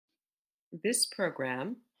This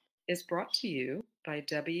program is brought to you by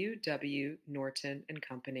W. W. Norton and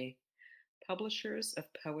Company, publishers of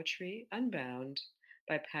Poetry Unbound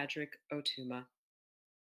by Padraig Ó Tuama.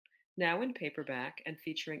 Now in paperback and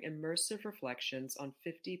featuring immersive reflections on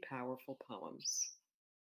 50 powerful poems.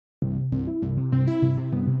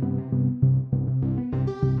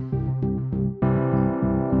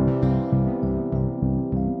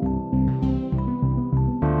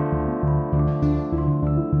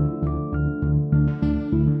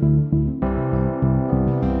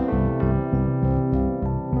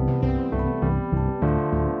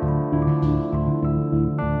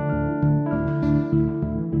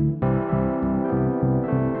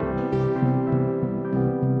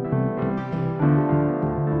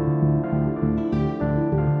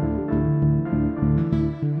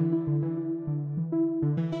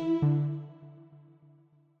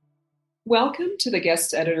 Welcome to the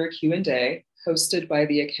Guest Editor Q&A, hosted by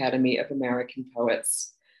the Academy of American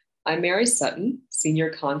Poets. I'm Mary Sutton,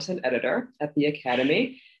 Senior Content Editor at the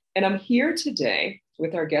Academy, and I'm here today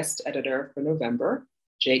with our guest editor for November,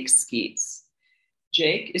 Jake Skeets.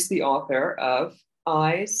 Jake is the author of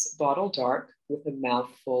Eyes Bottle Dark with a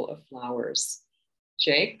Mouthful of Flowers.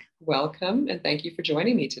 Jake, welcome, and thank you for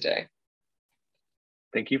joining me today.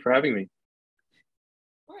 Thank you for having me.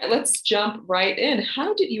 All right, let's jump right in.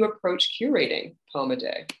 How did you approach curating Poem a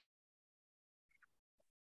Day?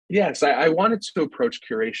 Yes, I wanted to approach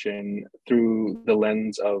curation through the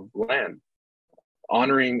lens of land,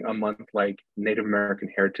 honoring a month like Native American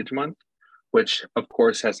Heritage Month, which of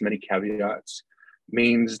course has many caveats,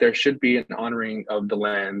 means there should be an honoring of the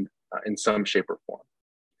land in some shape or form.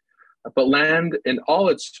 But land in all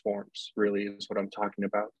its forms really is what I'm talking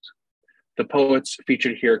about. The poets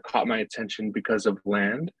featured here caught my attention because of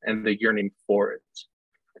land and the yearning for it.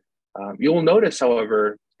 You will notice,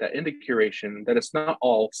 however, that in the curation, that it's not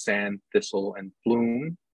all sand, thistle, and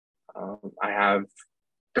bloom. There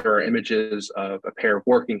are images of a pair of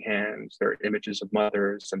working hands, there are images of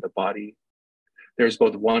mothers and the body. There's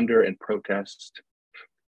both wonder and protest.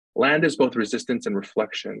 Land is both resistance and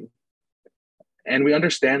reflection. And we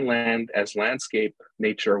understand land as landscape,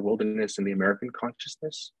 nature, wilderness in the American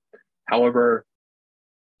consciousness. However,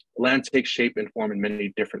 land takes shape and form in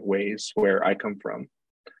many different ways where I come from.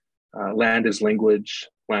 Land is language,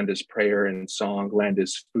 land is prayer and song, land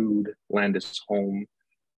is food, land is home,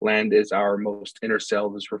 land is our most inner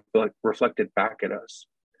selves reflected back at us.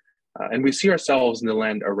 And we see ourselves in the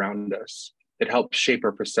land around us. It helps shape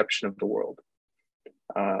our perception of the world.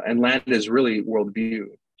 And land is really worldview.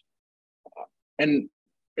 And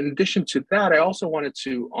in addition to that, I also wanted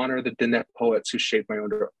to honor the Diné poets who shaped my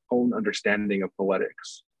own understanding of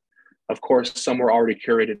poetics. Of course, some were already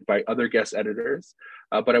curated by other guest editors,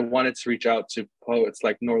 but I wanted to reach out to poets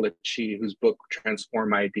like Norla Chi, whose book transformed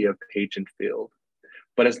my idea of page and field,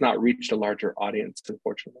 but has not reached a larger audience,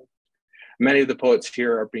 unfortunately. Many of the poets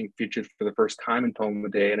here are being featured for the first time in Poem a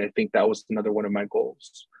Day, and I think that was another one of my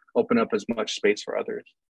goals, open up as much space for others.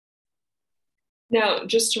 Now,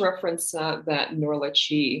 just to reference that Norla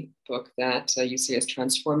Chi book that you say has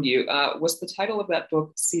transformed you, was the title of that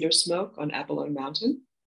book Cedar Smoke on Abalone Mountain?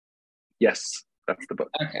 Yes, that's the book.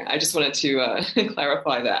 Okay, I just wanted to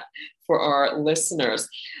clarify that for our listeners.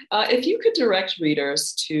 If you could direct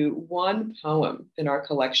readers to one poem in our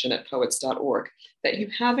collection at poets.org that you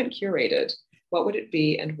haven't curated, what would it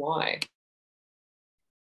be and why?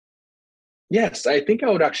 Yes, I think I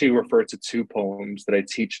would actually refer to two poems that I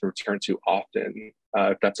teach and return to often,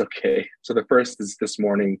 if that's okay. So the first is This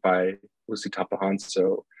Morning by Lucy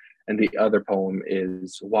Tapahanso, and the other poem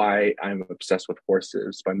is Why I'm Obsessed with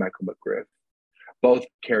Horses by Michael McGriff. Both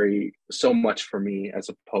carry so much for me as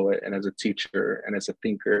a poet and as a teacher and as a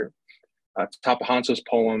thinker. Tapahanso's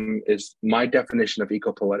poem is my definition of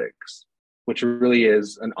ecopoetics, which really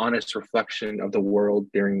is an honest reflection of the world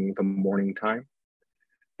during the morning time.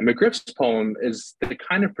 And McGriff's poem is the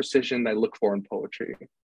kind of precision I look for in poetry.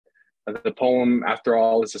 The poem, after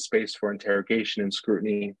all, is a space for interrogation and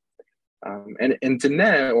scrutiny. And in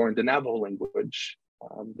Diné, or in the Navajo language,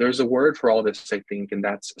 there's a word for all this, I think, and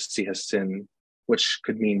that's sihasin, which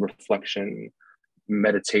could mean reflection,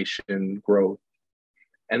 meditation, growth,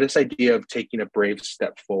 and this idea of taking a brave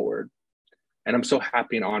step forward. And I'm so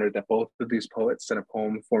happy and honored that both of these poets sent a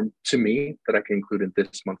poem to me that I can include in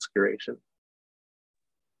this month's curation.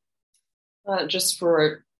 Just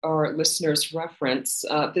for our listeners' reference,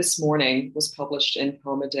 This Morning was published in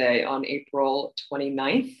Poem a Day on April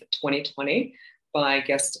 29th, 2020 by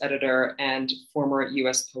guest editor and former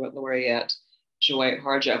U.S. Poet Laureate Joy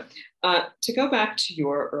Harjo. To go back to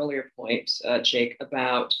your earlier point, Jake,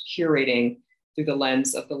 about curating through the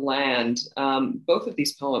lens of the land. Both of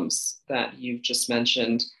these poems that you've just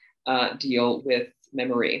mentioned deal with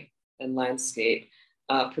memory and landscape,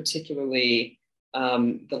 particularly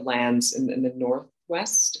the lands in the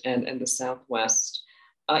Northwest and the Southwest.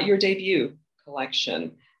 Your debut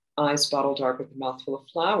collection, Eyes Bottle Dark with a Mouthful of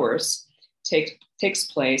Flowers, takes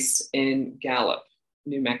place in Gallup,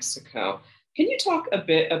 New Mexico. Can you talk a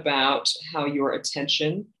bit about how your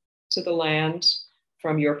attention to the land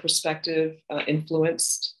from your perspective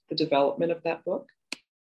influenced the development of that book?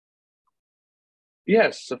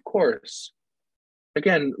 Yes, of course.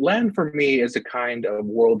 Again, land for me is a kind of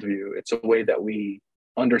worldview. It's a way that we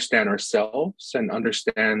understand ourselves and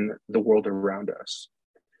understand the world around us.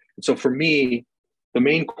 And so for me, the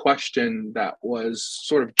main question that was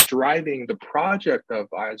sort of driving the project of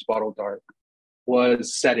Eyes Bottle Dark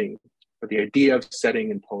was setting, or the idea of setting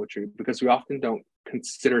in poetry, because we often don't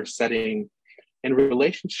consider setting in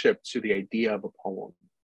relationship to the idea of a poem.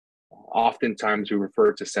 Oftentimes we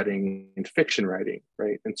refer to setting in fiction writing,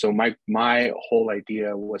 right? And so my whole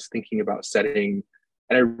idea was thinking about setting,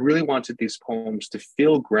 and I really wanted these poems to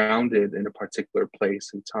feel grounded in a particular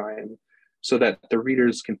place and time, so that the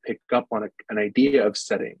readers can pick up on an idea of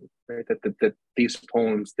setting, right? That these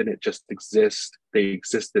poems didn't just exist; they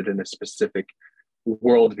existed in a specific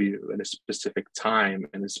worldview, in a specific time,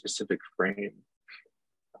 in a specific frame,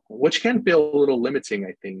 which can feel a little limiting,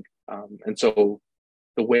 I think. And so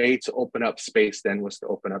the way to open up space then was to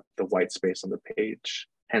open up the white space on the page.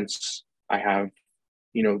 Hence, I have,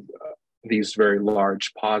 these very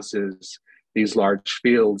large pauses, these large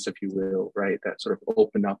fields, if you will, right, that sort of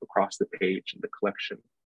open up across the page in the collection.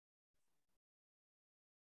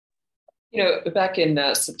 Back in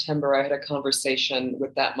September, I had a conversation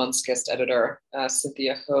with that month's guest editor,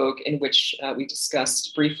 Cynthia Hogue, in which we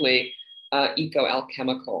discussed briefly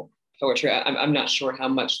eco-alchemical poetry. I'm not sure how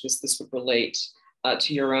much this would relate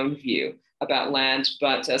to your own view about land,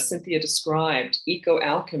 but Cynthia described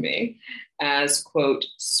eco-alchemy as, quote,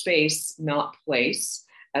 space, not place,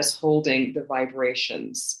 as holding the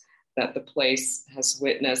vibrations that the place has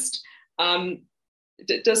witnessed.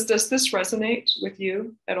 Does this resonate with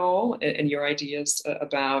you at all and your ideas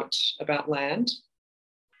about land?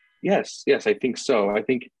 Yes, I think so. I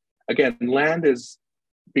think, again, land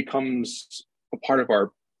becomes a part of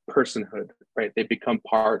our personhood, right? They become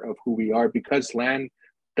part of who we are because land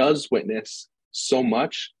does witness so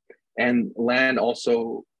much, and land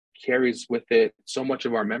also carries with it so much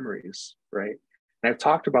of our memories, right? And I've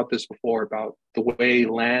talked about this before, about the way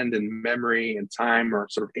land and memory and time are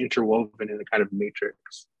sort of interwoven in a kind of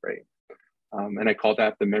matrix, right? And I call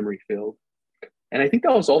that the memory field. And I think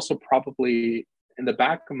that was also probably in the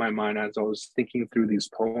back of my mind as I was thinking through these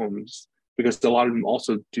poems, because a lot of them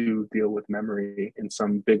also do deal with memory in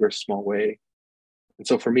some big or small way. And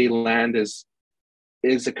so for me, land is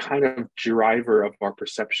a kind of driver of our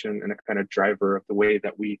perception and a kind of driver of the way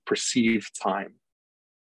that we perceive time.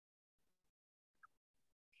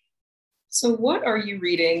 So what are you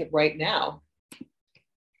reading right now?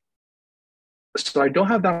 So I don't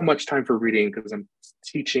have that much time for reading because I'm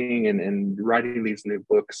teaching and writing these new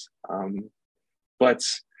books. But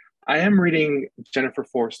I am reading Jennifer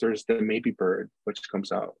Forster's The Maybe Bird, which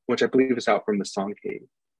I believe is out from the Song Cave.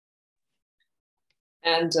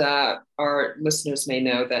 And our listeners may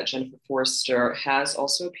know that Jennifer Forster has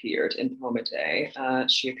also appeared in Poem a Day.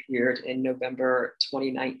 She appeared in November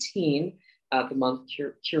 2019, the month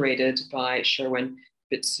curated by Sherwin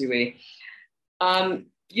Bitsui.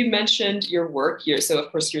 You mentioned your work here. So, of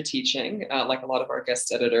course, you're teaching, like a lot of our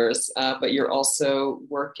guest editors, but you're also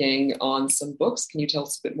working on some books. Can you tell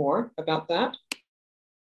us a bit more about that?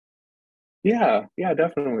 Yeah,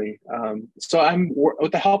 definitely. So I'm,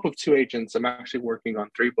 with the help of two agents, I'm actually working on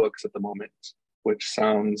 3 books at the moment, which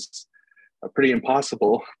sounds pretty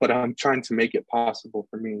impossible, but I'm trying to make it possible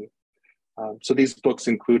for me. So these books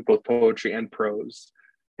include both poetry and prose,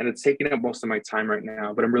 and it's taking up most of my time right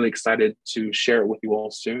now, but I'm really excited to share it with you all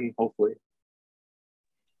soon, hopefully.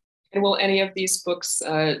 And will any of these books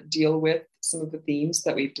deal with some of the themes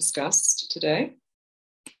that we've discussed today?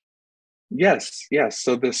 Yes.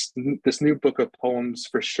 So this new book of poems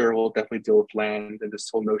for sure will definitely deal with land and this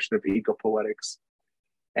whole notion of eco-poetics.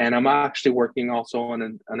 And I'm actually working also on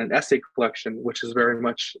an essay collection, which is very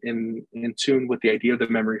much in tune with the idea of the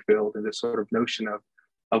memory field and this sort of notion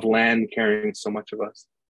of land carrying so much of us.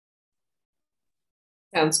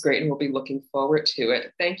 Sounds great, and we'll be looking forward to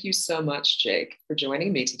it. Thank you so much, Jake, for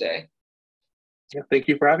joining me today. Yeah, thank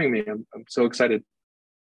you for having me. I'm so excited.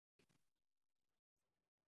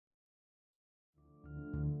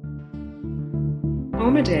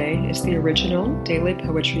 Poem a Day is the original daily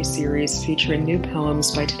poetry series featuring new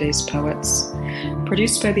poems by today's poets.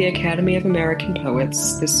 Produced by the Academy of American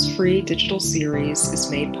Poets, this free digital series is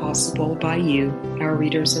made possible by you, our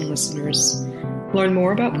readers and listeners. Learn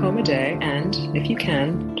more about Poem a Day and, if you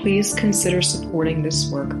can, please consider supporting this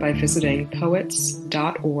work by visiting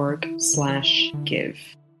poets.org/give.